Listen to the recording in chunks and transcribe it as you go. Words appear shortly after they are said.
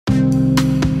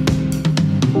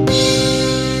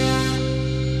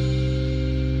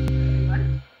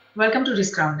Welcome to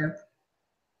Risk Roundup.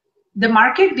 The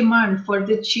market demand for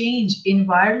the change in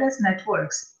wireless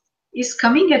networks is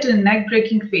coming at a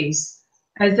neck-breaking phase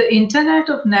as the Internet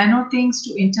of Nano Things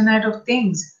to Internet of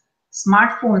Things,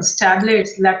 smartphones,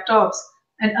 tablets, laptops,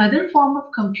 and other forms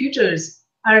of computers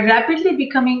are rapidly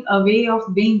becoming a way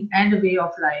of being and a way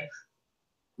of life.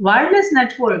 Wireless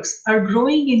networks are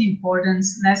growing in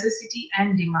importance, necessity,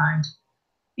 and demand.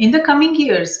 In the coming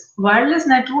years, wireless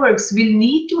networks will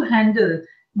need to handle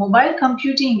mobile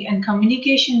computing and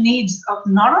communication needs of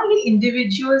not only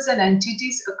individuals and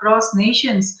entities across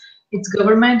nations, its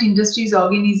government, industries,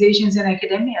 organizations, and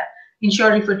academia, in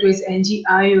short referred to as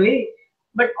NGIOA,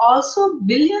 but also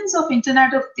billions of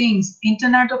Internet of Things,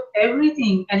 Internet of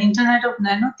Everything, and Internet of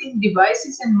Nanothing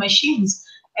devices and machines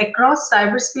across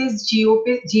cyberspace,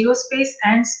 geospace,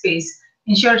 and space,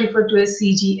 in short referred to as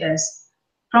CGS.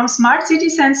 From smart city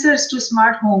sensors to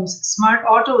smart homes, smart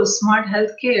autos, smart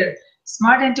healthcare,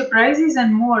 smart enterprises,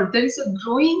 and more, there is a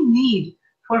growing need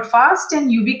for fast and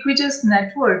ubiquitous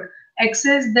network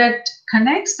access that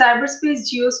connects cyberspace,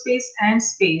 geospace, and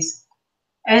space.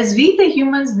 As we, the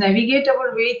humans, navigate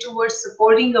our way towards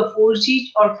supporting a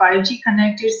 4G or 5G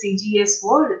connected CGS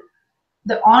world,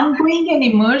 the ongoing and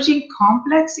emerging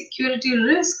complex security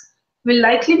risk will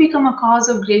likely become a cause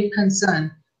of great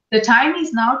concern. The time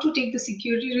is now to take the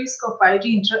security risk of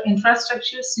 5G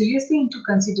infrastructure seriously into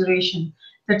consideration.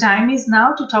 The time is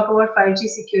now to talk about 5G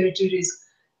security risk.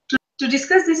 To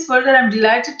discuss this further, I'm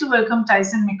delighted to welcome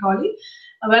Tyson McCauley.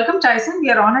 Welcome, Tyson.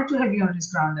 We are honored to have you on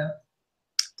this Roundup.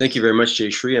 Thank you very much,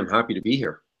 Jayshree. I'm happy to be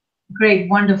here. Great,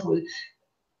 wonderful.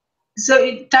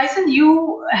 So, Tyson,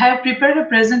 you have prepared a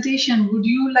presentation. Would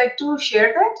you like to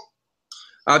share that?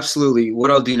 Absolutely.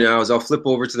 What I'll do now is I'll flip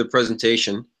over to the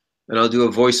presentation and I'll do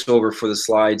a voiceover for the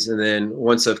slides. And then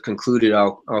once I've concluded,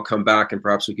 I'll come back and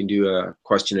perhaps we can do a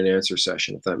question and answer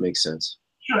session, if that makes sense.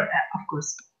 Sure, of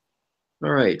course.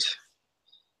 All right.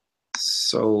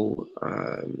 So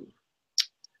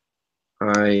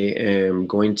I am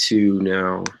going to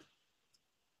now.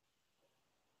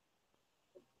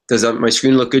 Does my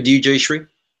screen look good to you, Jayshree?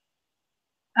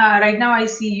 Right now I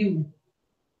see you.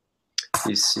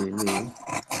 You see me.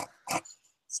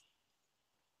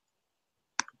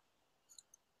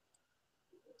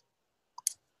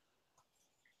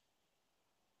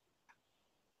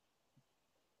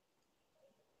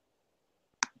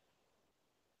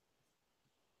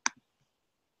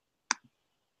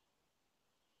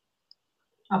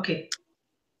 Okay.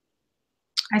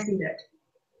 I see that.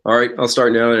 All right, I'll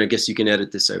start now, and I guess you can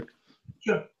edit this out.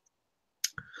 Sure.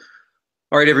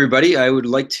 All right, everybody, I would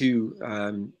like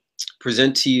to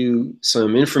present to you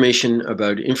some information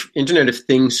about Internet of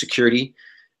Things security,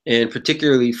 and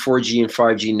particularly 4G and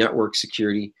 5G network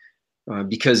security,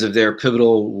 because of their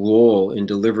pivotal role in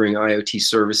delivering IoT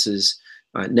services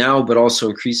now, but also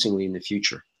increasingly in the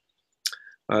future.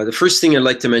 The first thing I'd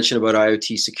like to mention about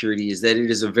IoT security is that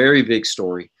it is a very big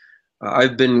story.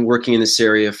 I've been working in this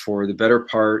area for the better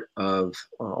part of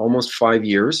almost 5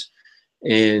 years.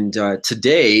 And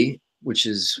today, which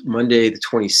is Monday, the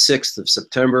 26th of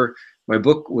September, my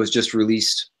book was just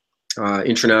released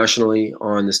internationally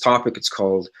on this topic. It's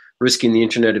called Risking the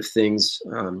Internet of Things.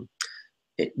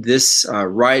 This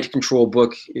riot control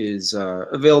book is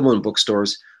available in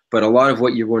bookstores, but a lot of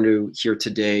what you're going to hear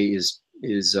today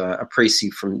is a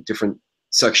précis from different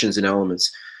sections and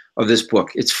elements of this book.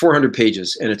 It's 400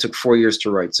 pages, and it took 4 years to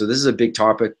write. So this is a big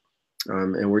topic,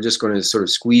 and we're just going to sort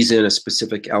of squeeze in a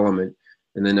specific element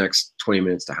in the next 20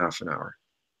 minutes to half an hour.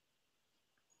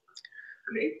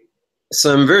 Great.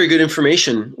 Some very good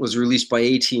information was released by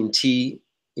AT&T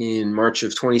in March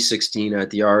of 2016 at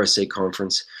the RSA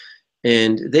conference,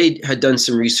 and they had done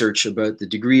some research about the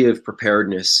degree of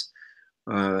preparedness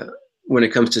when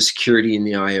it comes to security in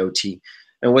the IoT.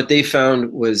 And what they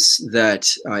found was that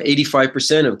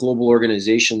 85% of global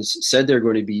organizations said they're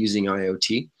going to be using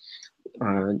IoT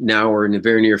now or in the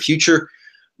very near future,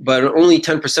 but only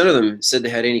 10% of them said they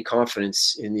had any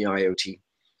confidence in the IoT.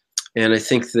 And I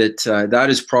think that that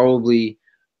is probably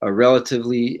a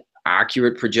relatively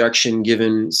accurate projection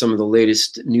given some of the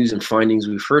latest news and findings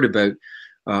we've heard about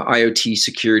IoT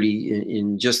security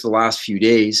in just the last few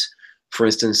days. For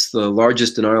instance, the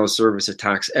largest denial of service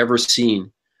attacks ever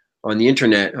seen on the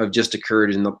internet have just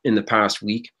occurred in the past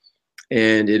week.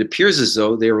 And it appears as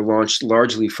though they were launched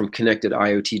largely from connected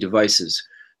IoT devices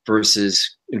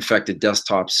versus infected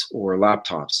desktops or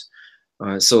laptops.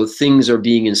 So things are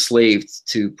being enslaved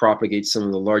to propagate some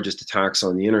of the largest attacks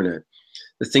on the internet.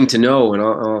 The thing to know, and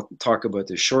I'll talk about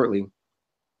this shortly,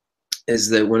 is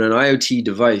that when an IoT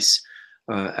device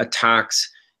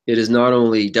attacks, it is not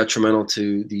only detrimental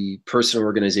to the person or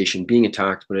organization being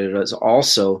attacked, but it is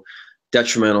also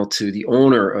detrimental to the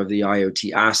owner of the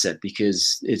IoT asset,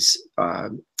 because its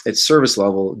service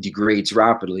level degrades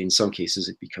rapidly. In some cases,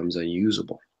 it becomes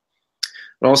unusable.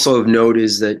 And also of note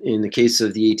is that in the case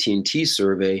of the AT&T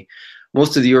survey,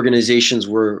 most of the organizations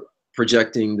were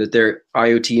projecting that their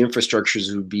IoT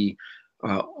infrastructures would be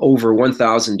over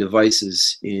 1,000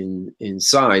 devices in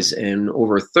size, and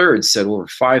over a third said over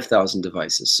 5,000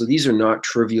 devices. So these are not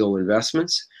trivial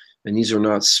investments, and these are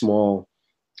not small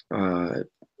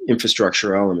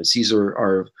infrastructure elements. These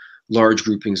are large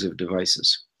groupings of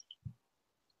devices.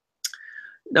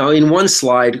 Now, in one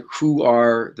slide, who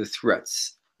are the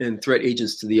threats and threat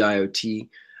agents to the IoT,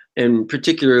 and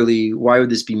particularly why would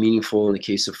this be meaningful in the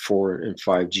case of 4 and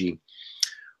 5G?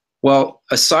 Well,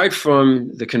 aside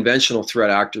from the conventional threat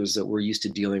actors that we're used to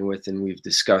dealing with and we've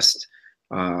discussed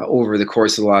over the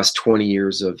course of the last 20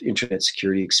 years of internet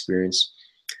security experience,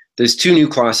 there's 2 new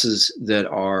classes that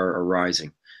are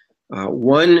arising.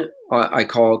 One I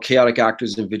call chaotic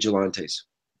actors and vigilantes,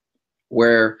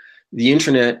 where the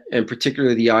internet, and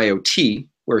particularly the IoT,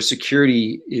 where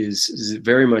security is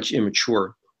very much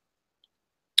immature,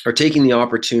 are taking the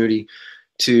opportunity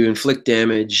to inflict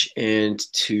damage and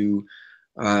to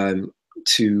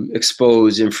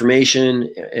expose information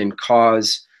and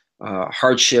cause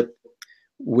hardship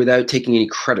without taking any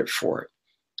credit for it.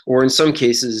 Or in some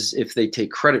cases, if they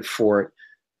take credit for it,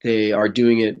 they are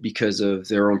doing it because of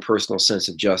their own personal sense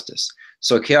of justice.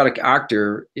 So a chaotic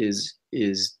actor is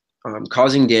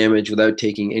causing damage without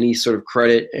taking any sort of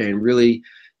credit, and really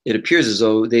it appears as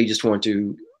though they just want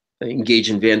to engage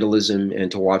in vandalism and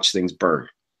to watch things burn.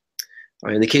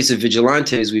 In the case of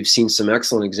vigilantes, we've seen some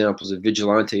excellent examples of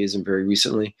vigilantism very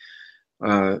recently.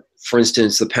 For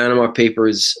instance, the Panama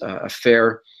Papers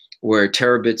affair, where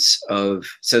terabits of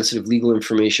sensitive legal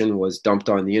information was dumped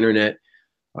on the internet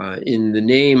in the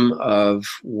name of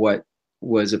what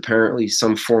was apparently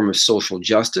some form of social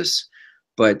justice,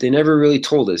 but they never really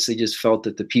told us. They just felt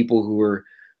that the people who were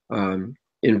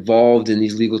involved in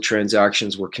these legal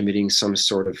transactions were committing some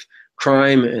sort of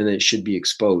crime and it should be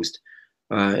exposed.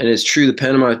 And it's true, the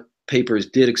Panama Papers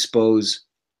did expose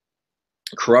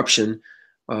corruption.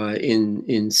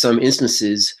 In some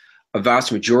instances, a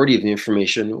vast majority of the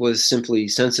information was simply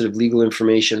sensitive legal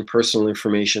information, personal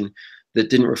information that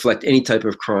didn't reflect any type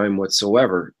of crime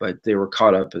whatsoever, but they were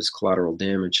caught up as collateral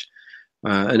damage.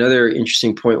 Another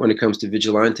interesting point when it comes to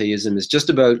vigilantism is just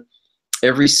about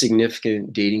every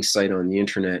significant dating site on the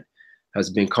internet has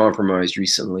been compromised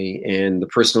recently, and the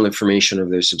personal information of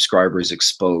their subscribers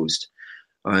exposed.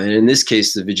 And in this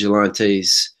case, the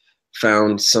vigilantes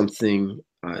found something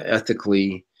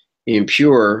ethically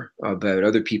impure about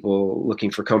other people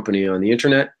looking for company on the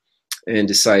internet, and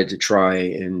decided to try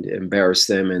and embarrass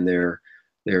them and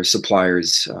their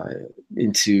suppliers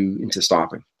into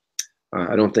stopping.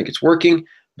 I don't think it's working,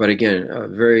 but again, a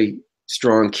very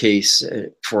strong case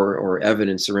or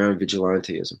evidence around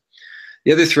vigilantism.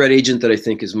 The other threat agent that I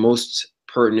think is most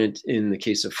pertinent in the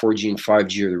case of 4G and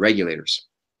 5G are the regulators.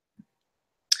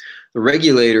 The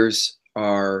regulators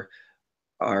are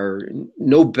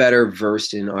no better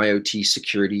versed in IoT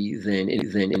security than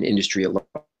in industry at large.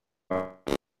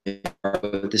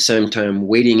 At the same time,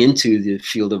 wading into the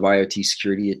field of IoT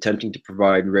security, attempting to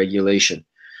provide regulation.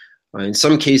 In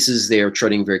some cases, they are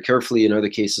treading very carefully. In other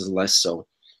cases, less so.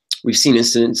 We've seen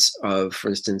incidents of, for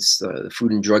instance, the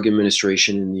Food and Drug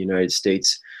Administration in the United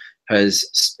States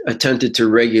has attempted to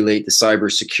regulate the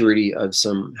cybersecurity of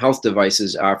some health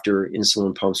devices after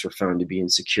insulin pumps were found to be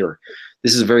insecure.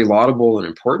 This is very laudable and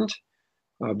important,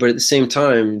 but at the same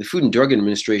time, the Food and Drug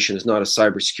Administration is not a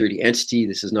cybersecurity entity.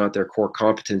 This is not their core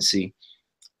competency,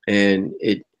 and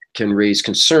it can raise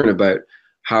concern about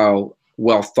how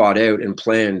well thought out and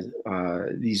planned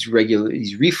these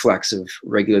reflexive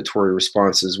regulatory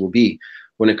responses will be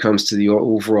when it comes to the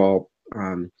overall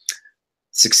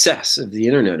success of the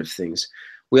Internet of Things.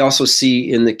 We also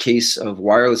see in the case of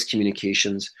wireless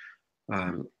communications,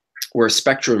 where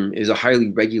spectrum is a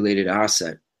highly regulated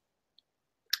asset,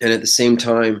 and at the same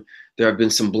time, there have been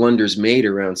some blunders made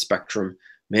around spectrum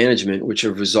management, which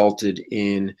have resulted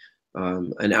in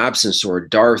an absence or a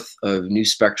dearth of new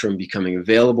spectrum becoming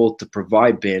available to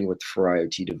provide bandwidth for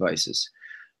IoT devices.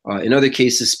 In other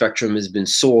cases, spectrum has been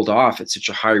sold off at such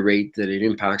a high rate that it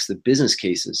impacts the business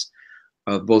cases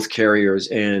of both carriers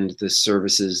and the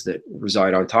services that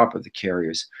reside on top of the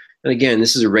carriers. And again,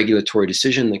 this is a regulatory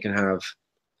decision that can have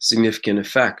significant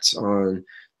effects on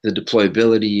the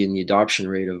deployability and the adoption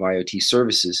rate of IoT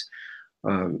services.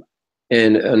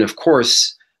 And of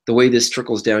course, the way this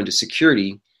trickles down to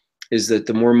security is that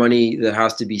the more money that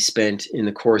has to be spent in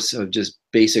the course of just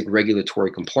basic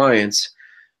regulatory compliance,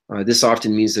 this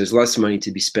often means there's less money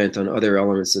to be spent on other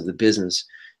elements of the business.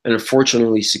 And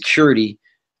unfortunately, security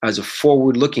as a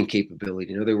forward-looking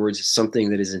capability, in other words, it's something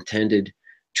that is intended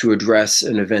to address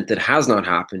an event that has not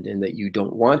happened and that you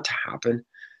don't want to happen.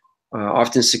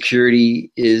 Often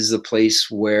security is the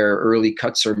place where early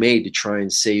cuts are made to try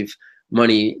and save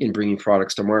money in bringing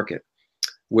products to market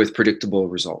with predictable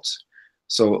results.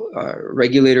 So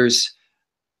regulators,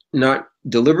 not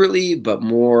deliberately, but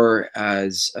more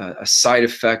as a side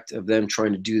effect of them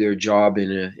trying to do their job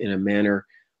in a manner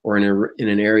or in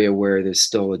an area where there's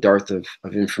still a dearth of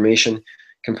information,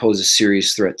 can pose a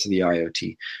serious threat to the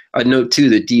IoT. I'd note too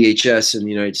that DHS in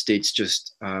the United States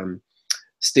just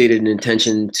stated an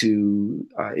intention to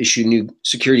issue new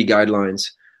security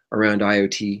guidelines around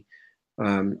IoT.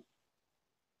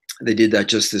 They did that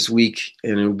just this week,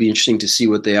 and it'll be interesting to see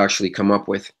what they actually come up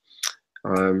with.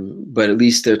 But at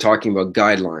least they're talking about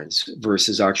guidelines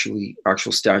versus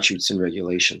actual statutes and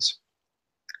regulations.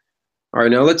 All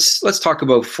right, now let's talk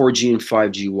about 4G and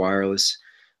 5G wireless,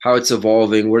 how it's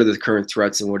evolving, what are the current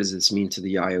threats, and what does this mean to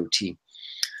the IoT.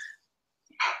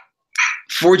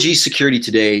 4G security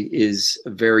today is a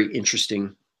very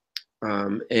interesting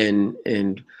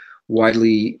and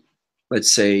widely,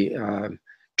 let's say,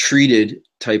 treated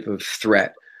type of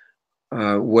threat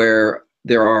where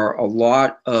there are a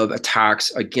lot of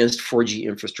attacks against 4G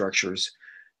infrastructures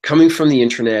coming from the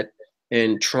internet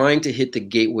and trying to hit the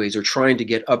gateways or trying to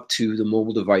get up to the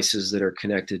mobile devices that are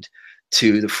connected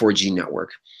to the 4G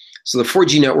network. So the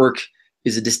 4G network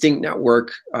is a distinct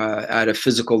network at a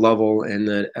physical level and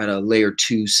at a layer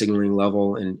 2 signaling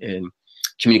level and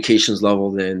communications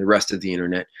level than the rest of the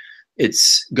internet.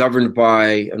 It's governed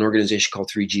by an organization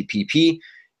called 3GPP,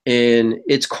 and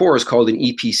its core is called an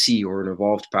EPC, or an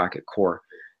evolved packet core.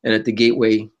 And at the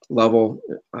gateway level,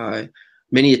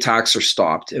 many attacks are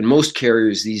stopped. And most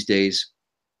carriers these days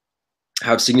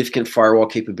have significant firewall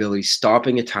capability,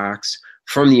 stopping attacks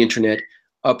from the internet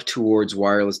up towards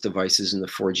wireless devices in the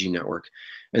 4G network.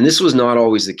 And this was not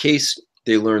always the case.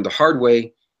 They learned the hard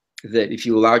way that if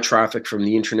you allow traffic from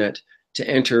the internet to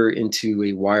enter into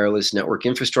a wireless network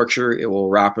infrastructure, it will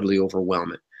rapidly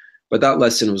overwhelm it. But that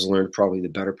lesson was learned probably the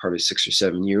better part of 6 or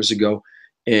 7 years ago.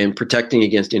 And protecting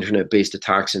against internet-based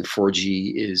attacks in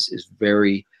 4G is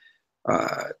very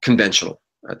conventional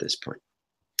at this point.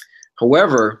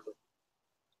 However,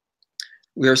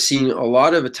 we are seeing a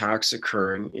lot of attacks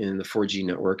occurring in the 4G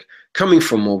network coming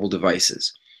from mobile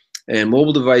devices. And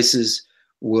mobile devices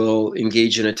will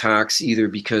engage in attacks either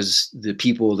because the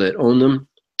people that own them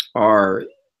are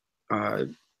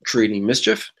creating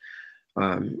mischief,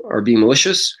 are being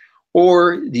malicious,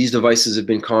 or these devices have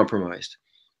been compromised.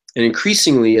 And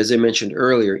increasingly, as I mentioned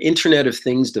earlier, Internet of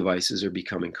Things devices are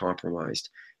becoming compromised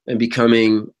and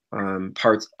becoming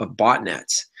parts of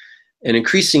botnets. And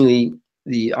increasingly,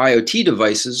 the IoT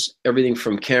devices, everything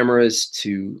from cameras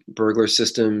to burglar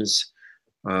systems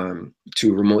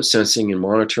to remote sensing and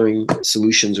monitoring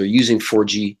solutions, are using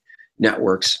 4G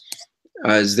networks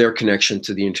as their connection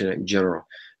to the internet in general.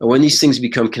 And when these things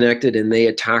become connected and they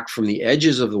attack from the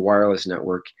edges of the wireless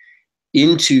network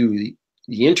into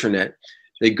the internet,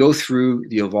 they go through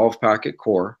the evolved packet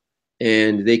core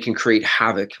and they can create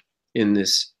havoc in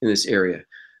this area.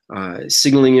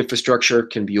 Signaling infrastructure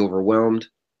can be overwhelmed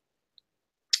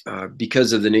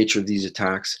because of the nature of these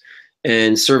attacks,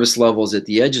 and service levels at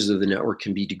the edges of the network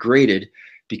can be degraded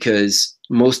because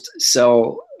most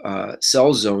cell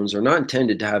zones are not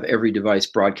intended to have every device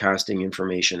broadcasting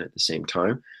information at the same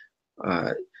time.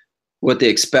 What they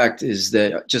expect is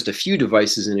that just a few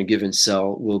devices in a given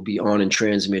cell will be on and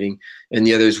transmitting, and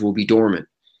the others will be dormant.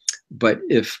 But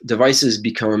if devices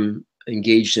become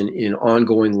engaged in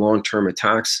ongoing long-term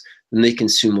attacks, then they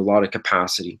consume a lot of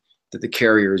capacity that the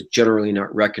carrier is generally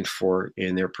not reckoned for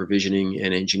in their provisioning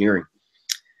and engineering.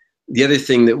 The other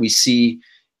thing that we see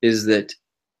is that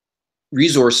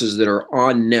resources that are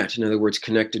on net, in other words,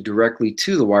 connected directly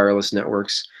to the wireless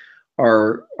networks,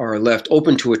 are left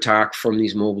open to attack from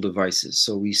these mobile devices.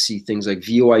 So we see things like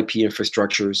VoIP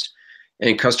infrastructures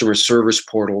and customer service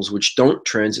portals, which don't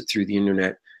transit through the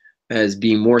internet, as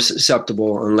being more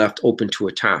susceptible and left open to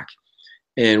attack.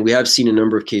 And we have seen a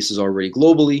number of cases already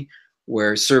globally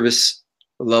where service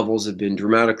levels have been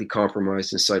dramatically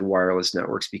compromised inside wireless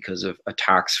networks because of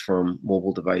attacks from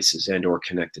mobile devices and or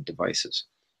connected devices.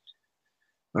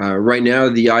 Right now,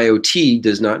 the IoT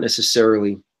does not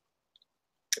necessarily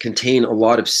contain a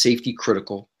lot of safety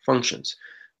critical functions,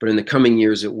 but in the coming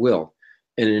years it will.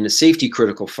 And in a safety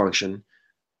critical function,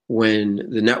 when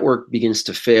the network begins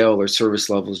to fail or service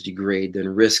levels degrade, then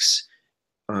risks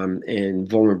and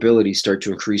vulnerability start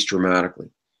to increase dramatically.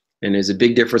 And there's a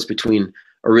big difference between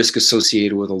a risk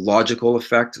associated with a logical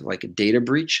effect, like a data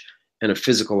breach, and a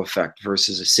physical effect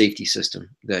versus a safety system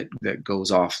that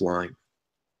goes offline.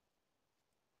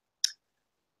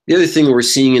 The other thing we're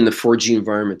seeing in the 4G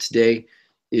environment today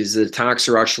is that attacks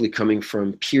are actually coming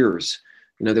from peers.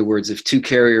 In other words, if two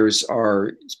carriers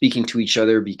are speaking to each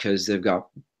other because they've got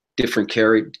different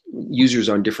users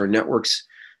on different networks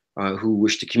who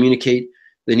wish to communicate,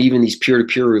 then even these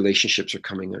peer-to-peer relationships are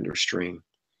coming under strain.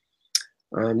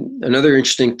 Another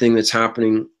interesting thing that's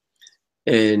happening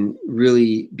and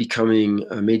really becoming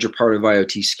a major part of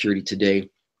IoT security today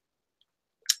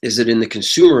is that in the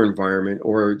consumer environment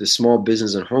or the small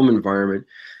business and home environment,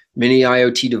 many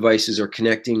IoT devices are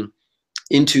connecting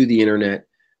into the internet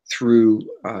through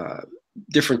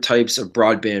different types of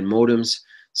broadband modems.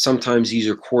 Sometimes these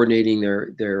are coordinating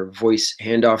their voice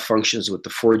handoff functions with the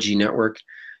 4G network,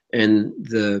 and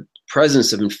the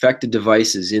presence of infected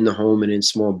devices in the home and in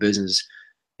small business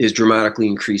is dramatically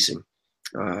increasing.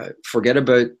 Forget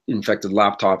about infected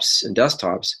laptops and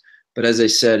desktops, but as I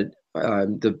said,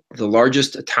 the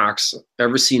largest attacks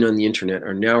ever seen on the internet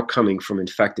are now coming from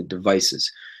infected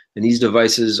devices. And these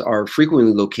devices are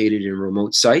frequently located in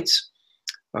remote sites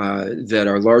that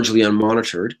are largely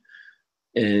unmonitored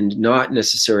and not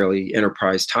necessarily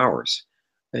enterprise towers.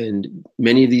 And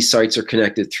many of these sites are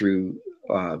connected through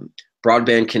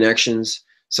broadband connections,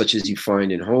 such as you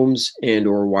find in homes, and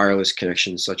or wireless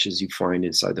connections, such as you find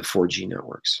inside the 4G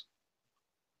networks.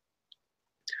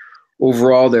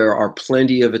 Overall, there are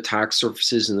plenty of attack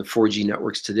surfaces in the 4G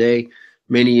networks today.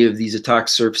 Many of these attack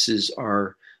surfaces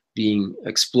are being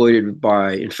exploited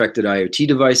by infected IoT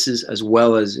devices as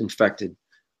well as infected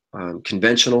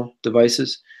conventional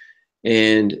devices.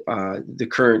 And the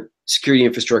current security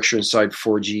infrastructure inside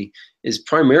 4G is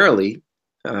primarily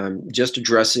just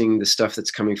addressing the stuff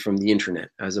that's coming from the internet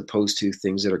as opposed to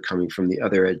things that are coming from the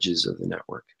other edges of the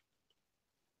network.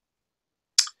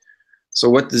 So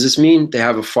what does this mean? They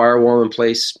have a firewall in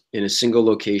place in a single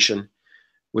location,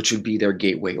 which would be their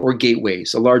gateway or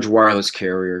gateways. A large wireless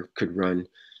carrier could run,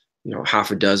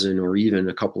 half a dozen or even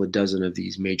a couple of dozen of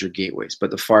these major gateways, but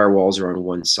the firewalls are on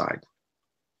one side.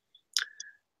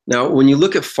 Now, when you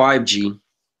look at 5G,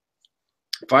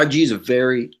 5G is a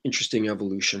very interesting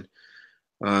evolution.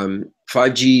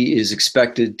 5G is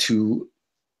expected to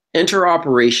enter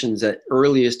operations at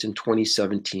earliest in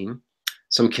 2017.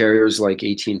 Some carriers like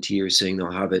AT&T are saying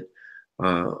they'll have it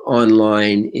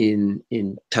online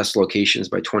in test locations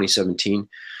by 2017.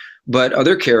 But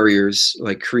other carriers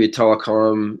like Korea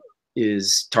Telecom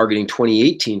is targeting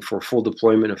 2018 for full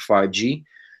deployment of 5G,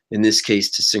 in this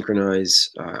case to synchronize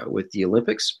with the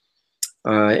Olympics.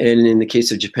 And in the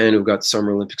case of Japan, who've got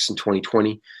Summer Olympics in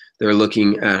 2020, they're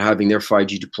looking at having their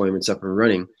 5G deployments up and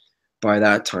running by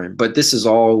that time. But this is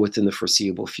all within the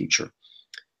foreseeable future.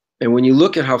 And when you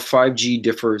look at how 5G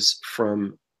differs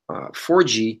from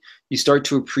 4G, you start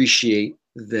to appreciate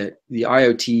that the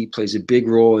IoT plays a big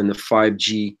role in the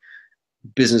 5G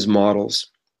business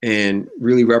models and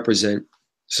really represent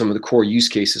some of the core use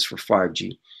cases for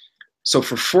 5G. So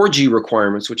for 4G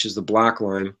requirements, which is the black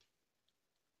line,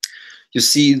 you'll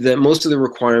see that most of the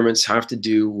requirements have to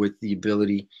do with the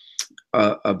ability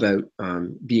about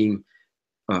being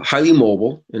highly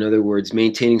mobile, in other words,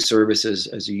 maintaining services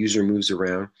as a user moves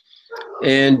around,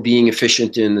 and being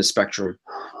efficient in the spectrum.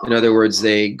 In other words,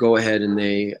 they go ahead and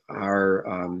they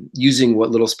are using what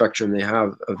little spectrum they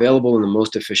have available in the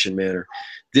most efficient manner.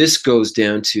 This goes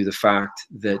down to the fact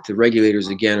that the regulators,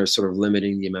 again, are sort of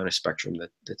limiting the amount of spectrum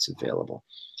that's available.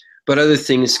 But other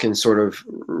things can sort of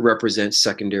represent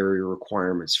secondary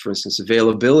requirements. For instance,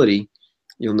 availability,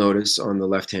 you'll notice on the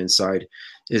left-hand side,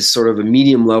 is sort of a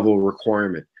medium level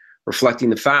requirement, reflecting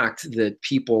the fact that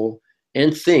people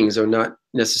and things are not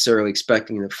necessarily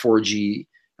expecting that 4G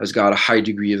has got a high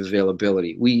degree of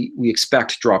availability. We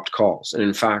expect dropped calls. And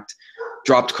in fact,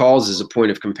 dropped calls is a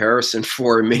point of comparison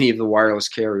for many of the wireless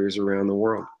carriers around the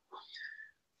world.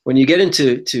 When you get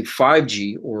into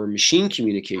 5G or machine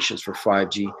communications for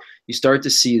 5G, you start to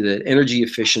see that energy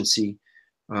efficiency,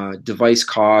 device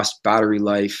cost, battery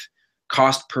life,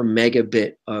 cost per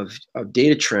megabit of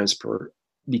data transfer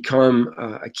become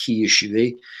a key issue.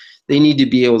 They need to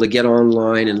be able to get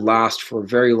online and last for a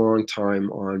very long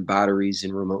time on batteries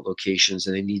in remote locations,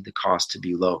 and they need the cost to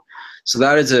be low. So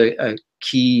that is a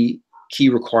key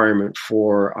requirement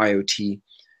for IoT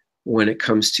when it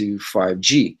comes to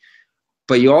 5G.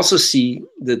 But you also see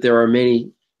that there are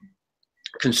many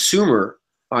consumer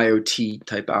IoT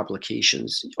type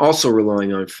applications also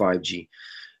relying on 5G.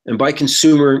 And by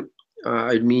consumer,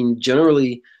 I mean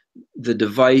generally the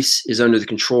device is under the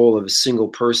control of a single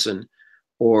person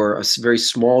or a very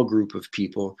small group of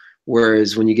people.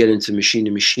 Whereas when you get into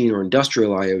machine-to-machine or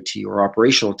industrial IoT or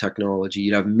operational technology,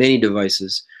 you'd have many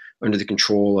devices under the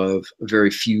control of a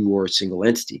very few or a single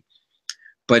entity.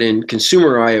 But in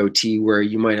consumer IoT, where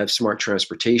you might have smart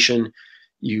transportation,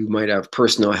 you might have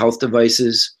personal health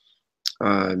devices,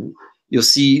 you'll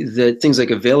see that things like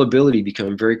availability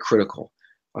become very critical.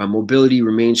 Mobility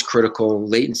remains critical.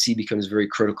 Latency becomes very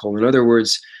critical. In other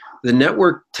words, the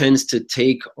network tends to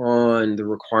take on the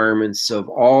requirements of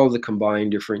all the combined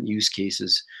different use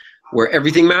cases where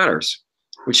everything matters,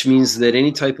 which means that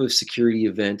any type of security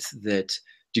event that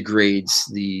degrades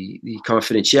the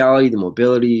confidentiality, the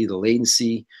mobility, the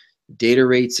latency, data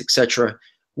rates, etc.,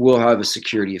 will have a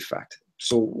security effect.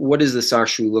 So what does this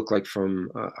actually look like from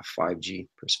a 5G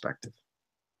perspective?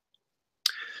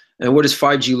 And what does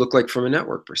 5G look like from a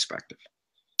network perspective?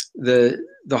 The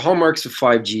hallmarks of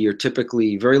 5G are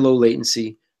typically very low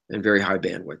latency and very high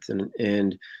bandwidth.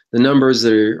 And the numbers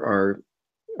that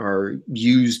are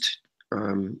used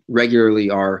regularly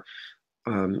are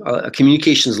a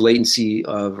communications latency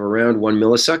of around 1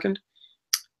 millisecond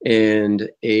and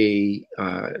a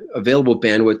available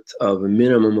bandwidth of a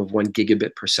minimum of 1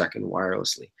 gigabit per second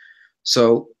wirelessly.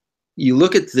 So you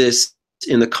look at this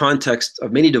in the context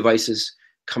of many devices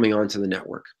coming onto the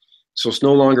network. So it's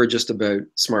no longer just about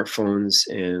smartphones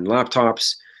and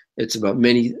laptops. It's about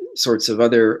many sorts of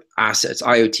other assets,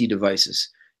 IoT devices,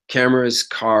 cameras,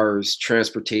 cars,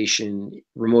 transportation,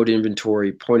 remote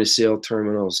inventory, point of sale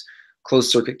terminals,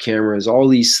 closed circuit cameras, all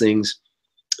these things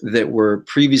that were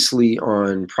previously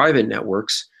on private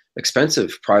networks,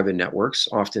 expensive private networks,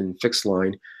 often fixed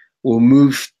line, will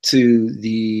move to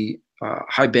the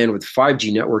high bandwidth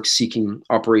 5G networks seeking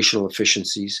operational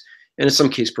efficiencies and in some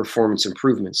case performance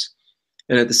improvements.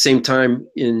 And at the same time,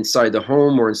 inside the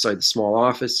home or inside the small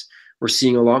office, we're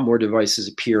seeing a lot more devices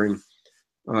appearing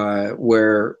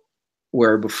where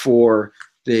before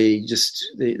they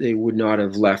would not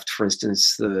have left, for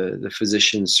instance, the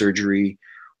physician's surgery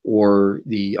or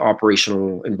the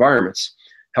operational environments.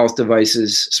 Health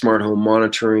devices, smart home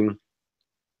monitoring,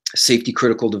 safety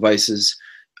critical devices,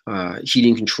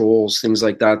 heating controls, things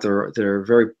like that that are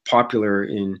very popular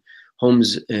in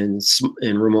homes and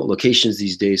remote locations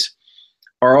these days,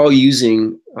 are all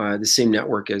using the same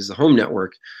network as the home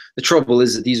network. The trouble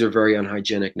is that these are very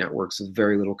unhygienic networks with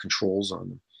very little controls on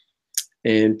them.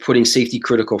 And putting safety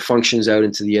critical functions out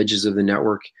into the edges of the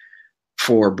network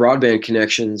for broadband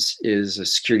connections is a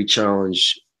security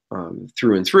challenge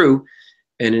through and through.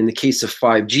 And in the case of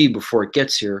 5G, before it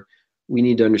gets here, we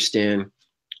need to understand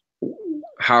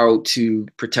how to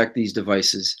protect these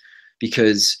devices,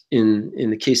 because in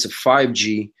the case of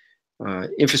 5G,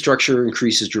 infrastructure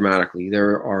increases dramatically.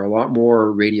 There are a lot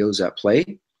more radios at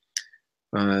play.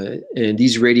 And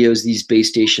these radios, these base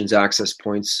stations, access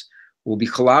points, will be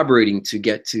collaborating to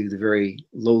get to the very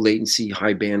low latency,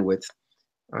 high bandwidth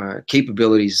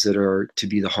capabilities that are to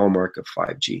be the hallmark of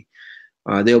 5G.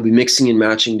 They'll be mixing and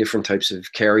matching different types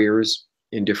of carriers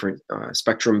in different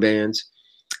spectrum bands.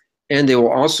 And they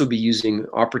will also be using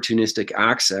opportunistic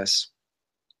access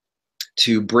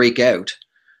to break out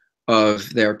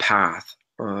of their path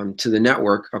to the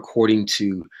network according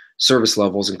to service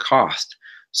levels and cost.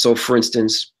 So for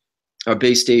instance, a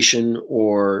base station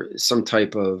or some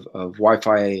type of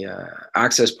Wi-Fi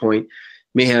access point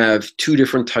may have two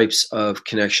different types of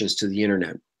connections to the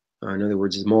internet. In other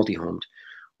words, it's multi-homed.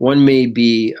 One may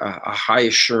be a high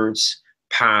assurance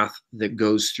path that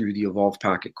goes through the Evolved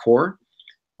Packet Core,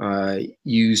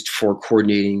 used for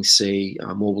coordinating, say,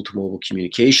 mobile-to-mobile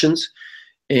communications,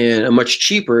 and a much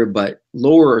cheaper but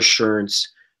lower assurance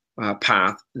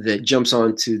path that jumps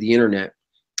onto the internet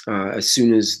as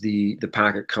soon as the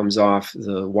packet comes off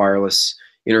the wireless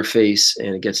interface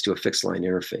and it gets to a fixed line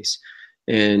interface.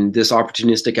 And this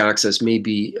opportunistic access may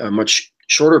be a much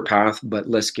shorter path but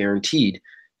less guaranteed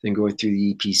than going through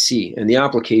the EPC. And the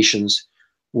applications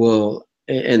will,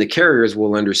 and the carriers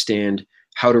will understand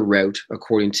how to route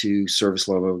according to service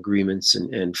level agreements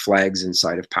and flags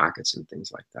inside of packets and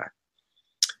things like that.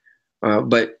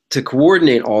 But to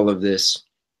coordinate all of this,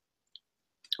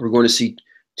 we're going to see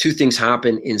two things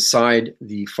happen inside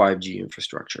the 5G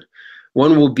infrastructure.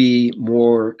 One will be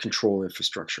more control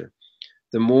infrastructure.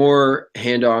 The more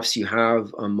handoffs you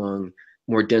have among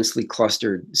more densely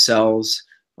clustered cells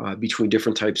between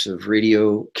different types of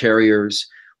radio carriers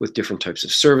with different types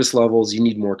of service levels, you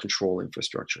need more control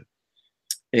infrastructure.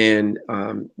 And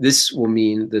this will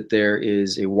mean that there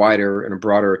is a wider and a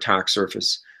broader attack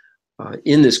surface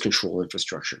in this control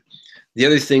infrastructure. The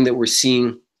other thing that we're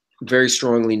seeing very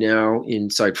strongly now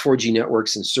inside 4G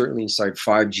networks and certainly inside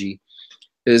 5G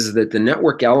is that the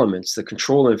network elements, the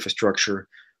control infrastructure,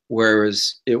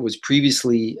 whereas it was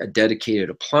previously a dedicated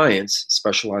appliance,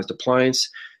 specialized appliance,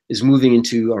 is moving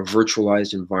into a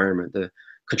virtualized environment. The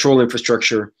control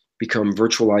infrastructure become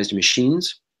virtualized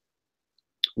machines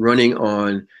running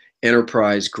on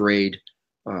enterprise-grade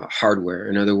hardware.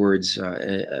 In other words,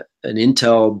 an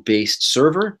Intel-based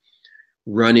server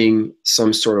running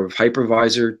some sort of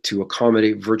hypervisor to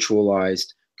accommodate virtualized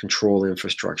control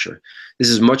infrastructure. This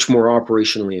is much more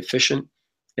operationally efficient,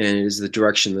 and it is the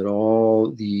direction that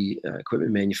all the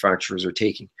equipment manufacturers are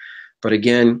taking. But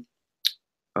again,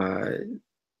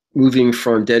 moving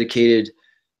from dedicated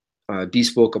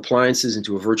bespoke appliances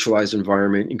into a virtualized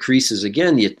environment increases,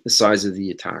 again, the size of the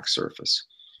attack surface.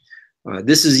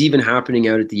 This is even happening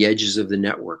out at the edges of the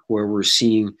network, where we're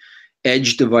seeing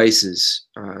edge devices,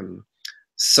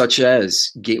 such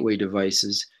as gateway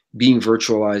devices, being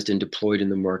virtualized and deployed in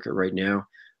the market right now.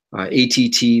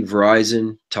 AT&T,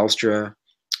 Verizon, Telstra,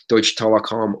 Deutsche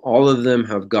Telekom, all of them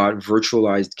have got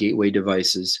virtualized gateway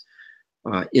devices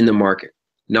in the market.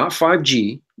 Not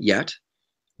 5G yet,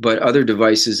 but other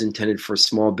devices intended for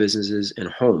small businesses and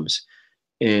homes.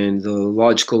 And the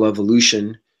logical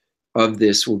evolution of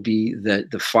this will be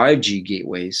that the 5G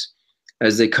gateways,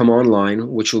 as they come online,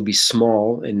 which will be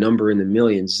small and number in the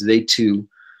millions, they too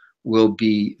will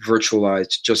be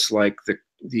virtualized, just like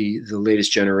the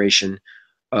latest generation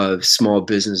of small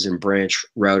business and branch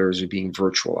routers are being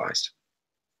virtualized.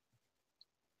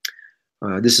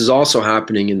 This is also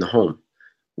happening in the home,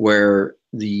 where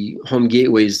the home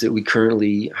gateways that we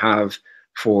currently have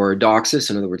for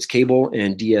DOCSIS, in other words, cable,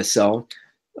 and DSL,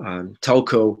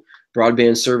 telco,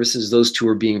 broadband services, those two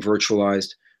are being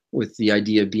virtualized, with the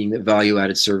idea being that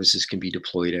value-added services can be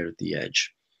deployed out at the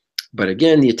edge. But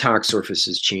again, the attack surface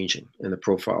is changing and the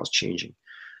profile is changing.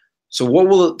 So what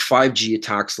will 5G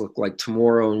attacks look like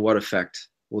tomorrow, and what effect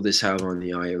will this have on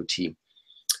the IoT?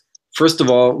 First of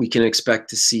all, we can expect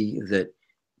to see that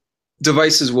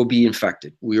devices will be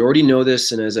infected. We already know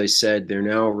this, and as I said, they're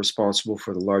now responsible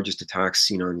for the largest attacks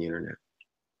seen on the internet.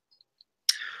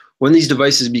 When these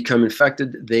devices become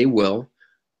infected, they will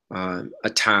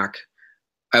attack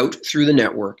out through the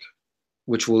network,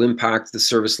 which will impact the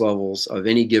service levels of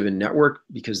any given network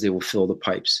because they will fill the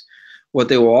pipes. What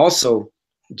they will also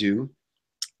do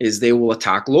is they will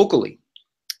attack locally.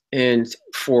 And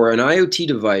for an IoT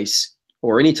device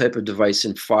or any type of device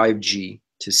in 5G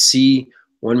to see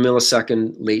 1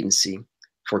 millisecond latency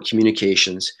for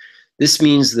communications, this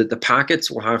means that the packets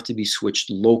will have to be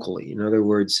switched locally. In other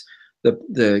words,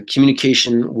 the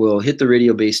communication will hit the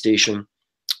radio base station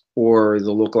or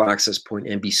the local access point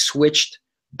and be switched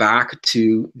back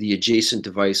to the adjacent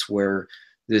device where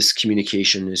this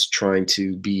communication is trying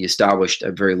to be established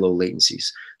at very low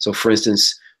latencies. So for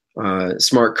instance,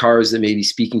 smart cars that may be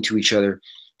speaking to each other,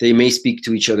 they may speak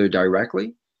to each other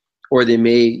directly, or they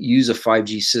may use a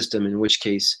 5G system, in which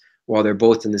case, while they're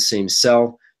both in the same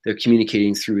cell, they're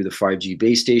communicating through the 5G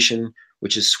base station,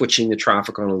 which is switching the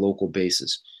traffic on a local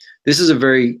basis. This is a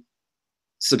very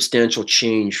substantial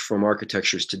change from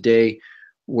architectures today,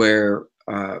 where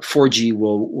 4G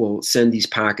will send these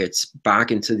packets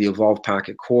back into the evolved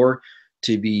packet core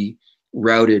to be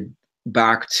routed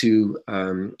back to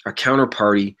a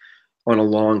counterparty on a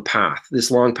long path. This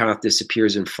long path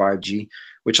disappears in 5G,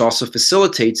 which also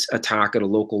facilitates attack at a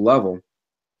local level.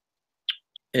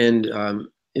 And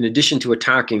in addition to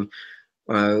attacking,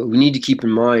 we need to keep in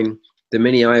mind that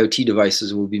many IoT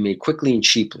devices will be made quickly and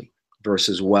cheaply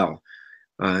versus well,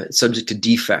 subject to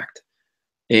defect.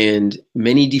 And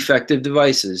many defective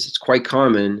devices, it's quite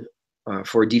common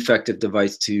for a defective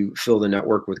device to fill the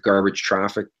network with garbage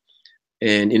traffic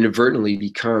and inadvertently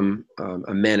become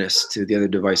a menace to the other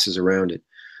devices around it.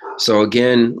 So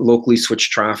again, locally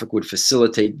switched traffic would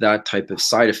facilitate that type of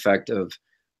side effect of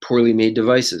poorly made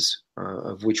devices,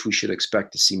 of which we should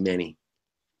expect to see many.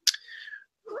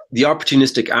 The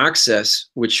opportunistic access,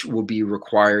 which will be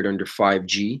required under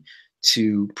 5G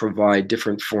to provide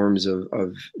different forms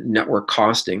of network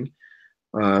costing,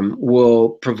 will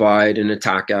provide an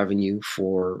attack avenue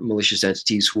for malicious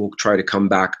entities who will try to come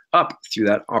back up through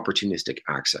that opportunistic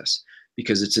access,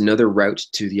 because it's another route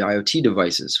to the IoT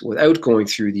devices without going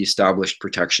through the established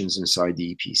protections inside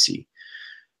the EPC.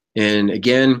 And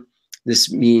again,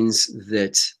 this means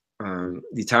that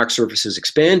the attack surface is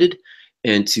expanded,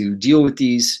 and to deal with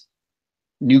these,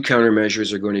 new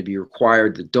countermeasures are going to be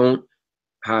required that don't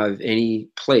have any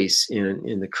place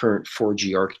in the current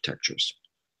 4G architectures.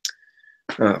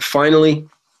 Finally,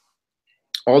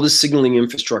 all the signaling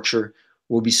infrastructure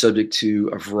will be subject to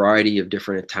a variety of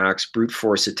different attacks, brute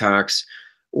force attacks,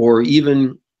 or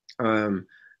even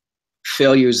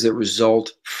failures that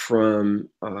result from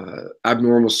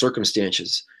abnormal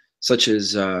circumstances, such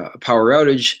as a power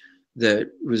outage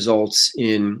that results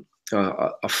in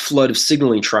a flood of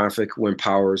signaling traffic when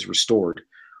power is restored.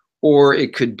 Or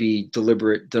it could be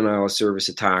deliberate denial of service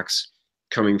attacks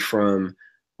coming from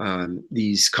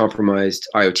these compromised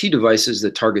IoT devices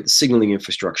that target the signaling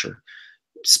infrastructure,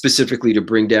 specifically to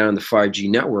bring down the 5G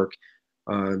network,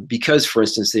 because, for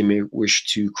instance, they may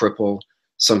wish to cripple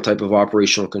some type of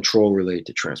operational control related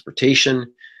to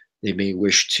transportation. They may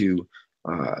wish to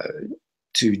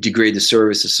degrade the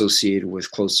service associated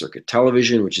with closed circuit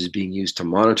television, which is being used to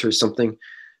monitor something.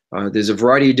 There's a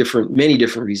variety of many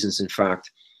different reasons, in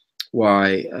fact,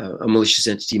 why a malicious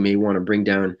entity may want to bring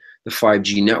down the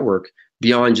 5G network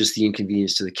beyond just the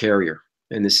inconvenience to the carrier.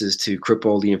 And this is to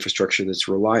cripple the infrastructure that's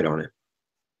relied on it.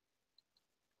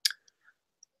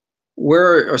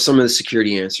 Where are some of the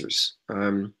security answers?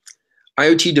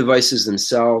 IoT devices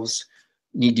themselves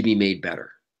need to be made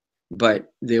better,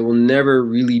 but they will never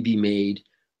really be made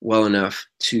well enough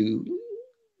to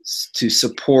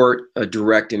support a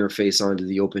direct interface onto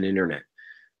the open internet.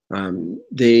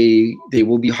 They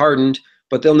will be hardened,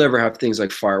 but they'll never have things like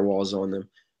firewalls on them.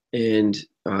 And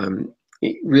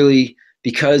really,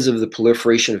 because of the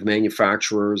proliferation of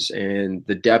manufacturers and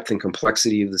the depth and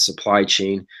complexity of the supply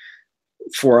chain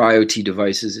for IoT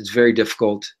devices, it's very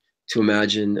difficult to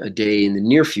imagine a day in the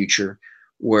near future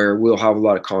where we'll have a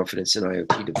lot of confidence in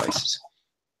IoT devices.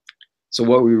 So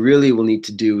what we really will need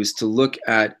to do is to look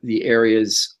at the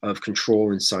areas of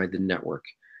control inside the network,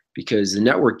 because the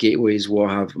network gateways will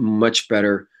have much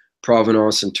better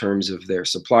provenance in terms of their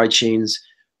supply chains,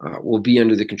 will be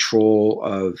under the control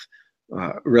of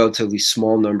a relatively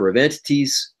small number of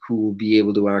entities who will be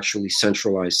able to actually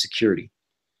centralize security.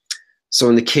 So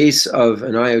in the case of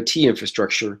an IoT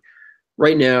infrastructure,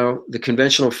 right now, the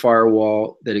conventional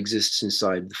firewall that exists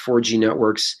inside the 4G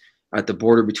networks at the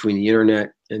border between the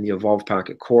internet and the evolved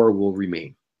packet core will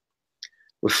remain.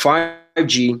 With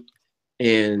 5G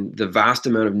and the vast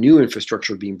amount of new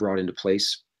infrastructure being brought into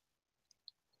place,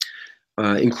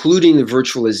 including the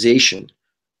virtualization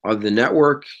of the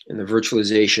network and the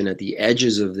virtualization at the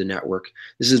edges of the network.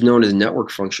 This is known as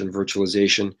network function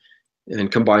virtualization,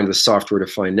 and combined with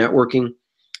software-defined networking.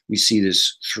 We see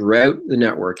this throughout the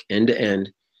network,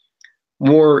 end-to-end.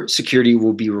 More security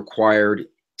will be required,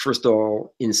 first of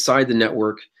all, inside the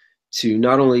network to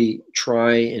not only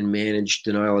try and manage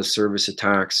denial of service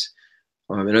attacks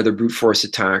and other brute force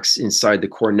attacks inside the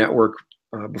core network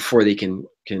before they can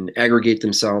aggregate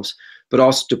themselves, but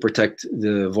also to protect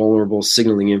the vulnerable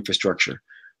signaling infrastructure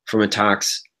from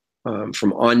attacks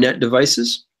from on-net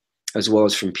devices as well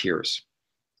as from peers.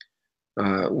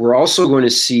 We're also going to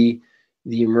see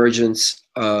the emergence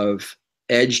of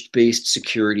edge-based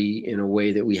security in a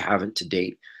way that we haven't to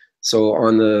date. So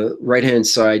on the right-hand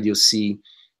side, you'll see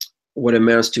what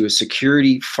amounts to a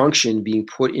security function being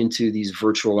put into these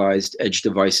virtualized edge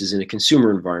devices in a consumer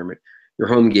environment, your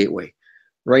home gateway.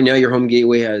 Right now, your home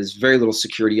gateway has very little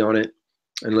security on it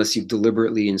unless you've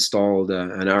deliberately installed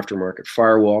an aftermarket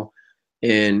firewall.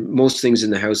 And most things in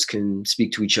the house can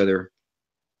speak to each other,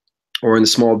 or in the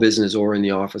small business or in the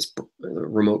office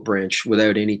remote branch,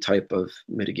 without any type of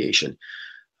mitigation.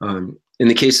 In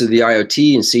the case of the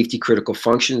IoT and safety critical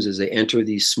functions, as they enter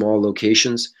these small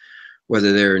locations,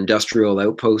 whether they're industrial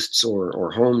outposts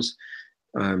or homes,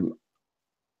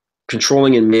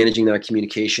 controlling and managing that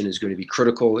communication is going to be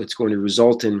critical. It's going to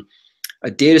result in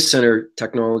a data center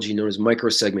technology known as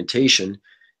microsegmentation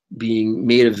being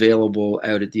made available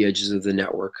out at the edges of the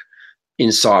network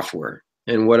in software.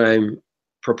 And what I'm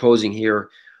proposing here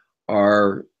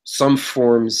are some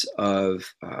forms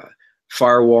of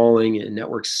firewalling and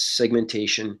network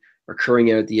segmentation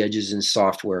occurring out at the edges in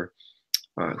software.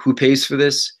 Who pays for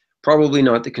this? Probably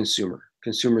not the consumer.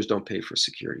 Consumers don't pay for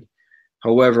security.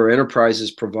 However,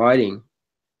 enterprises providing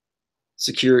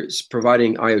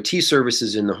IoT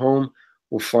services in the home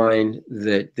will find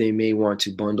that they may want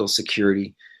to bundle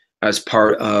security as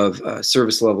part of a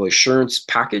service level assurance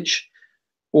package,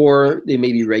 or they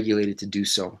may be regulated to do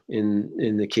so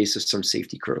in the case of some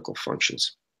safety critical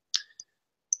functions.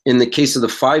 In the case of the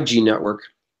 5G network,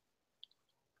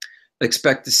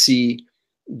 expect to see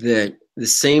that the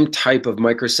same type of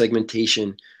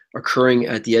microsegmentation occurring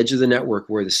at the edge of the network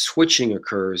where the switching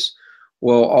occurs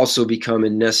will also become a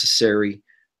necessary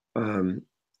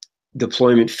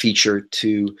deployment feature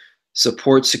to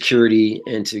support security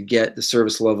and to get the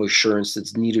service level assurance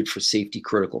that's needed for safety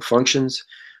critical functions,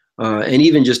 and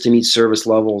even just to meet service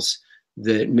levels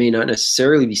that may not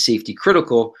necessarily be safety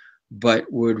critical, but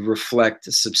would reflect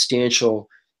a substantial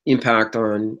impact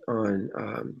on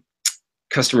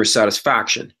customer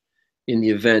satisfaction in the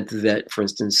event that, for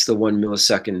instance, the 1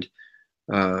 millisecond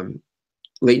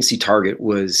latency target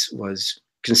was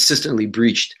consistently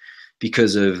breached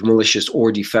because of malicious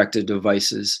or defective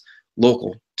devices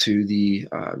local to the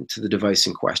device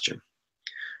in question.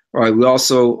 All right, we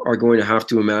also are going to have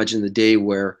to imagine the day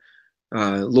where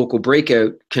local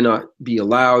breakout cannot be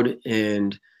allowed,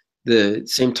 and the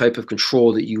same type of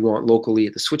control that you want locally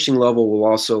at the switching level will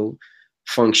also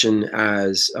function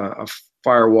as a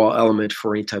firewall element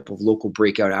for any type of local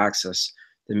breakout access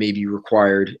that may be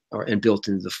required and built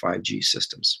into the 5G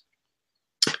systems.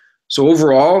 So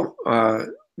overall,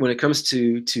 when it comes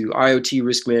to IoT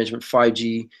risk management,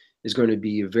 5G is going to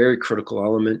be a very critical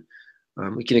element.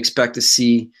 We can expect to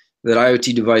see that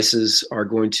IoT devices are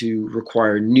going to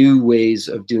require new ways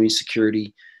of doing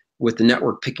security, with the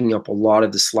network picking up a lot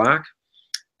of the slack,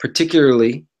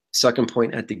 particularly, second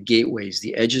point, at the gateways,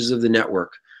 the edges of the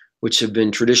network, which have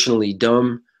been traditionally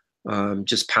dumb,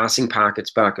 just passing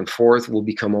packets back and forth, will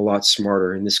become a lot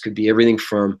smarter. And this could be everything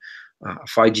from a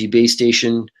 5G base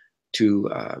station to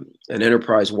an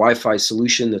enterprise Wi-Fi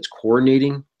solution that's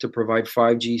coordinating to provide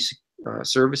 5G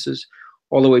services,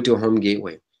 all the way to a home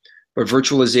gateway. But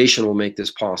virtualization will make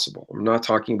this possible. I'm not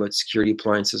talking about security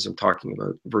appliances. I'm talking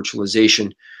about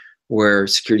virtualization, where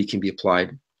security can be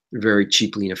applied very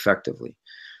cheaply and effectively.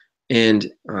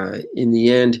 And in the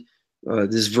end,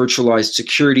 this virtualized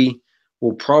security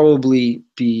will probably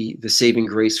be the saving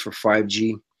grace for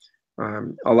 5G,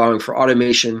 allowing for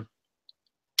automation,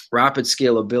 rapid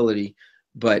scalability,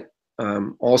 but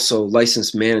also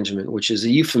license management, which is a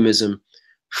euphemism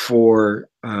for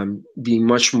being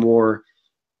much more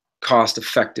cost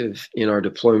effective in our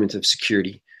deployment of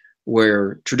security,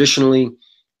 where traditionally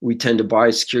we tend to buy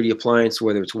a security appliance,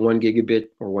 whether it's 1 gigabit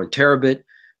or 1 terabit,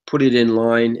 put it in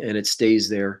line, and it stays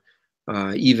there,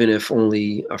 even if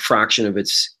only a fraction of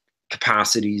its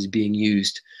capacity is being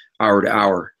used hour to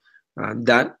hour.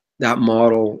 That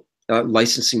model, that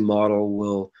licensing model,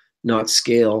 will not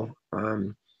scale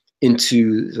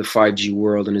into the 5G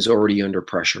world and is already under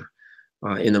pressure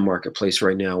in the marketplace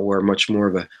right now, where much more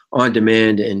of a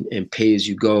on-demand and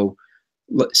pay-as-you-go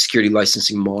security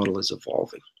licensing model is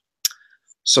evolving.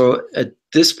 So at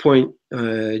this point,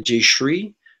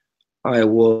 Jayshree, I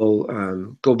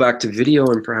will go back to video,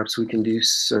 and perhaps we can do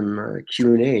some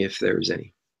Q&A if there is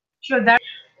any. Sure.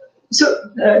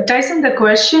 So, Tyson, the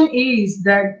question is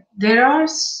that there are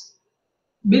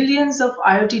billions of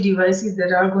IoT devices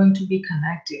that are going to be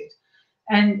connected,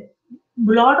 and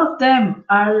a lot of them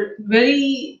are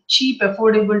very cheap,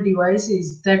 affordable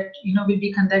devices that will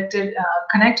be connected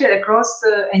across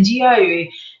the NG-IOA.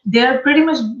 They are pretty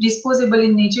much disposable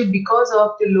in nature because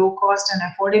of the low cost and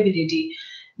affordability.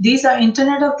 These are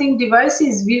Internet of Things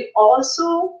devices will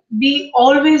also be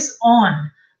always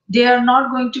on. They are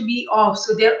not going to be off,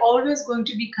 so they are always going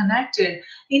to be connected.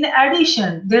 In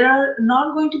addition, there are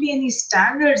not going to be any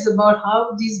standards about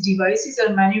how these devices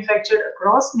are manufactured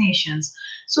across nations.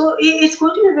 So it's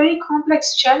going to be a very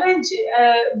complex challenge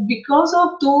because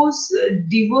of those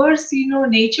diverse,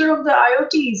 nature of the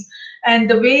IoTs, and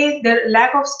the way the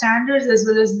lack of standards as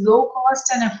well as low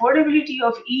cost and affordability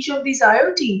of each of these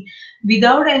IoT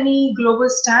without any global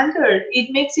standard,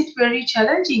 it makes it very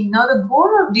challenging. Now, the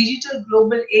goal of digital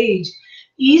global age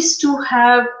is to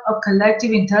have a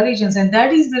collective intelligence, and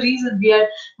that is the reason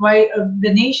why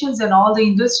the nations and all the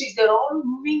industries, they're all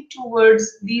moving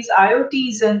towards these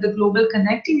IoTs and the global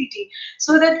connectivity,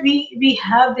 so that we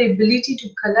have the ability to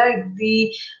collect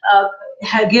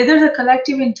gather the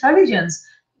collective intelligence.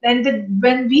 And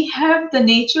when we have the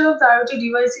nature of the IoT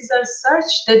devices are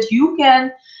such that you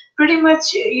can pretty much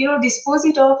dispose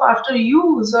it off after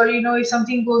use, or if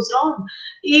something goes wrong,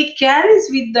 it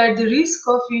carries with that the risk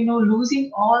of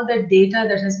losing all the data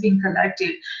that has been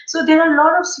collected. So there are a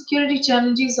lot of security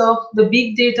challenges of the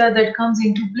big data that comes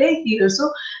into play here.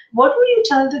 So what will you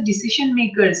tell the decision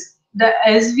makers that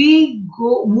as we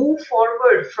move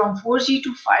forward from 4G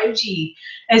to 5G,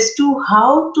 as to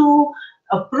how to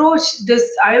approach this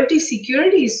IoT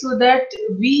security so that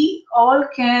we all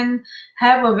can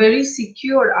have a very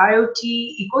secure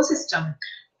IoT ecosystem?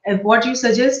 And what you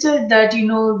suggested, that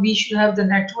we should have the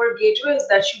network gateways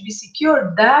that should be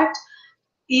secure, that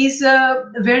is a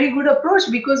very good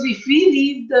approach, because if we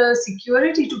leave the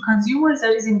security to consumers,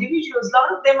 that is individuals, a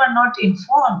lot of them are not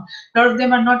informed, a lot of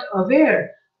them are not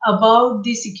aware about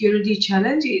the security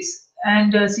challenges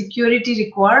and security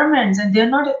requirements, and they're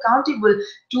not accountable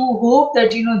to hope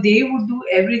that they would do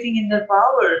everything in their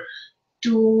power.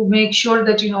 to make sure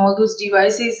that all those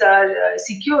devices are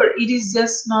secure, it is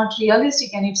just not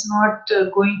realistic, and it's not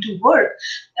going to work.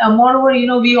 Moreover,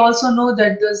 we also know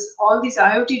that all these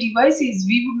IoT devices,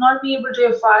 we would not be able to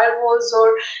have firewalls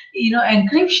or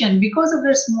encryption because of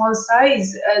their small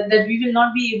size, that we will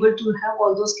not be able to have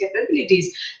all those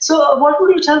capabilities. So what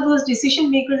would you tell those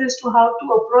decision makers as to how to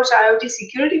approach IoT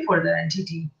security for their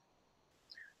entity?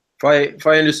 If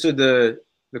I understood the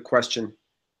question,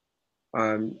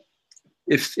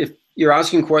 if you're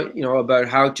asking about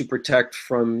how to protect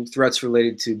from threats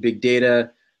related to big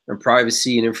data and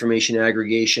privacy and information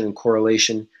aggregation and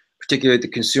correlation, particularly at the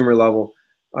consumer level,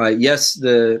 yes,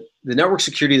 the network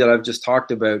security that I've just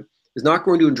talked about is not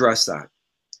going to address that.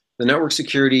 The network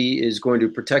security is going to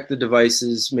protect the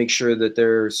devices, make sure that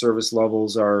their service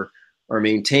levels are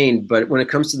maintained. But when it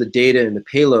comes to the data and the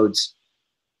payloads,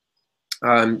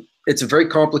 it's a very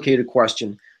complicated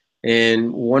question.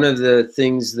 And one of the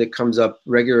things that comes up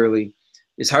regularly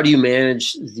is, how do you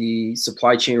manage the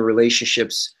supply chain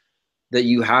relationships that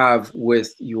you have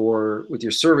with your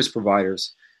service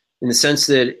providers, in the sense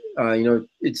that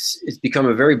it's become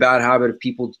a very bad habit of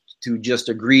people to just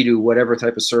agree to whatever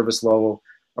type of service level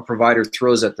a provider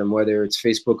throws at them, whether it's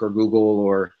Facebook or Google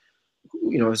or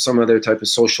some other type of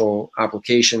social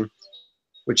application,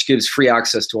 which gives free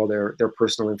access to all their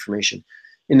personal information.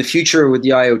 In the future with the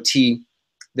IoT,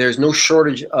 there's no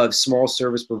shortage of small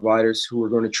service providers who are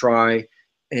going to try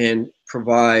and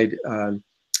provide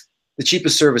the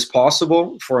cheapest service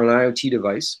possible for an IoT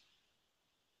device.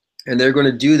 And they're going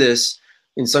to do this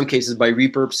in some cases by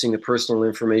repurposing the personal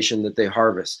information that they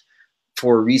harvest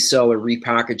for resell or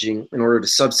repackaging in order to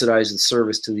subsidize the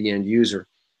service to the end user.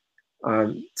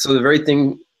 So the very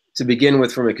thing to begin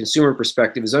with from a consumer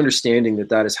perspective is understanding that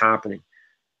that is happening.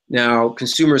 Now,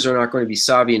 consumers are not going to be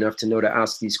savvy enough to know to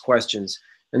ask these questions.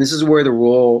 And this is where the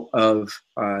role of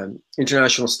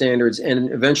international standards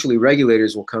and eventually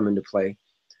regulators will come into play,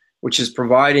 which is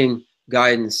providing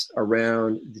guidance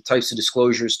around the types of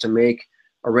disclosures to make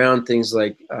around things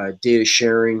like data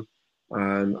sharing,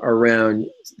 around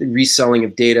the reselling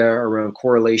of data, around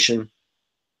correlation.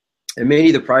 And many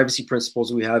of the privacy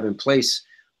principles we have in place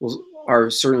are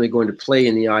certainly going to play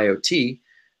in the IoT,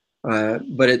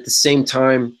 but at the same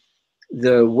time,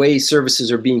 the way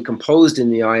services are being composed in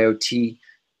the IoT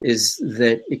is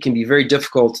that it can be very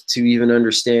difficult to even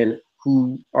understand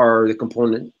who are the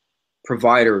component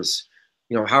providers.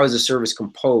 How is a service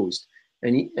composed?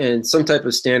 And some type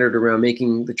of standard around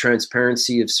making the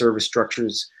transparency of service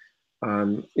structures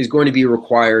is going to be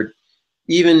required,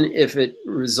 even if it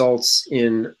results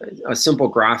in a simple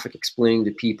graphic explaining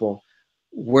to people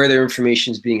where their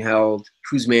information is being held,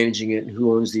 who's managing it, and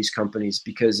who owns these companies,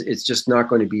 because it's just not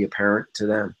going to be apparent to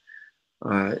them.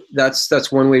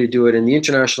 That's one way to do it, and the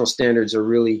international standards are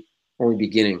really only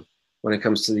beginning when it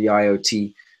comes to the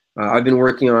IoT. I've been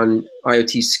working on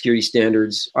IoT security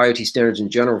standards, IoT standards in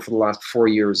general, for the last 4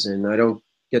 years, and I don't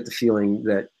get the feeling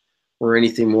that we're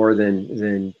anything more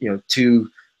than 2,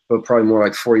 but probably more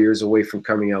like 4 years away from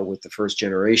coming out with the first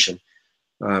generation.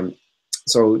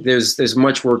 So there's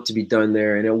much work to be done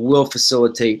there, and it will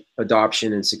facilitate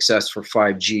adoption and success for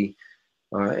 5G.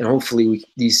 And hopefully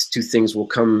these two things will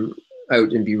come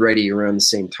out and be ready around the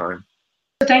same time.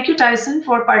 So thank you, Tyson,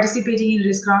 for participating in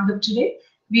Risk Roundup today.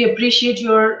 We appreciate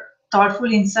your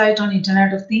thoughtful insight on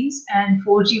Internet of Things and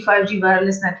 4G, 5G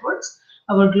wireless networks.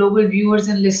 Our global viewers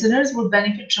and listeners would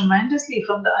benefit tremendously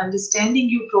from the understanding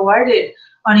you provided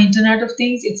on Internet of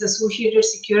Things, its associated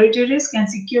security risk and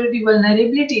security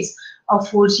vulnerabilities of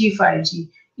 4G, 5G.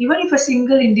 Even if a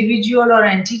single individual or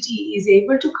entity is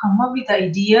able to come up with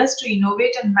ideas to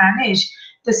innovate and manage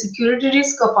the security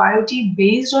risk of IoT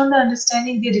based on the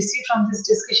understanding they received from this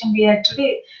discussion we had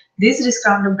today, this Risk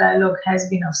Roundup dialogue has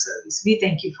been of service. We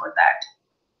thank you for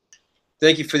that.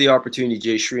 Thank you for the opportunity,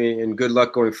 Jayshree, and good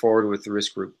luck going forward with the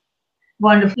Risk Group.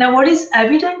 Wonderful. Now, what is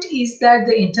evident is that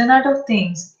the Internet of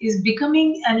Things is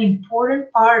becoming an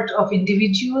important part of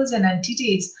individuals and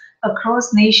entities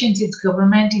across nations, its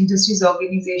government, industries,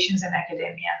 organizations, and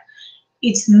academia.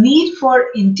 Its need for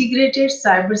integrated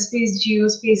cyberspace,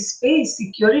 geospace, space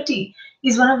security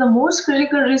is one of the most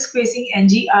critical risks facing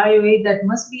NG-IOA that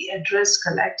must be addressed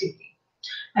collectively.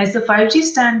 As the 5G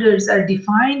standards are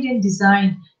defined and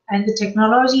designed and the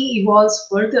technology evolves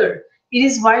further, it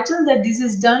is vital that this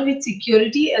is done with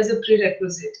security as a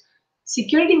prerequisite.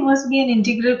 Security must be an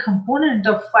integral component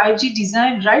of 5G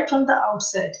design right from the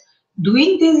outset.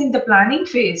 Doing this in the planning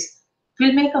phase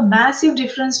will make a massive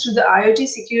difference to the IoT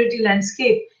security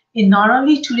landscape in not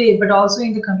only today but also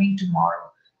in the coming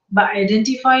tomorrow. By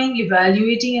identifying,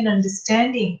 evaluating, and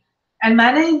understanding and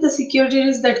managing the security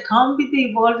risks that come with the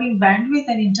evolving bandwidth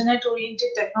and internet-oriented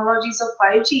technologies of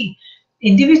 5G.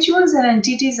 Individuals and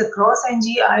entities across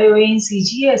NG, IOA, and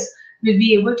CGS will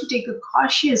be able to take a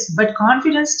cautious but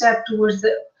confident step towards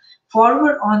the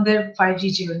forward on their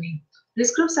 5G journey.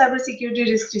 Risk Group Cybersecurity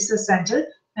Risk Research Center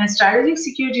and Strategic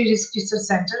Security Risk Research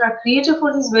Center are created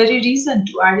for this very reason,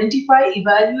 to identify,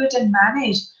 evaluate, and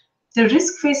manage the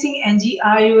risk facing NG,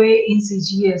 IOA in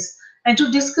CGS, and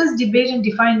to discuss, debate, and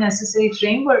define necessary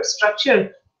framework,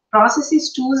 structure,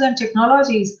 processes, tools, and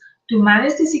technologies to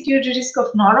manage the security risk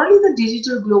of not only the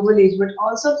digital global age but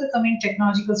also of the coming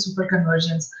technological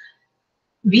superconvergence.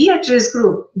 We at Risk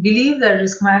Group believe that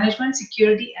risk management,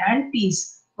 security, and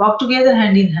peace walk together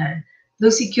hand in hand. Though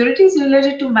security is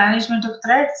related to management of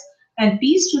threats and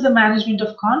peace to the management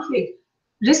of conflict,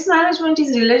 risk management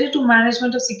is related to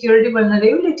management of security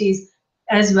vulnerabilities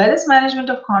as well as management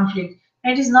of conflict.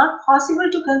 And it is not possible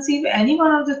to conceive any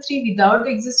one of the three without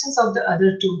the existence of the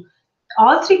other two.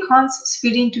 All three concepts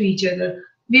feed into each other.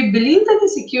 We believe that the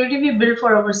security we build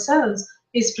for ourselves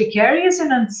is precarious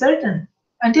and uncertain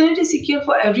until it is secure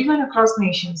for everyone across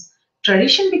nations.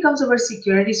 Tradition becomes our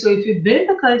security, so if we build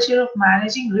a culture of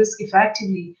managing risk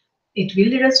effectively, it will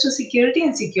lead us to security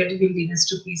and security will lead us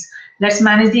to peace. Let's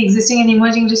manage the existing and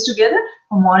emerging risks together.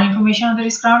 For more information on the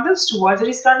Risk Roundups, to watch the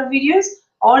Risk Roundup videos,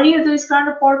 or hear the Risk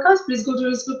Roundup podcast, please go to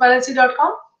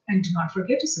riskgroupllc.com and do not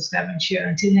forget to subscribe and share.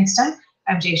 Until next time,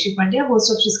 I'm Jayashree Pandya,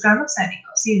 host of Risk Roundup, signing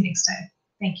off. See you next time.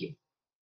 Thank you.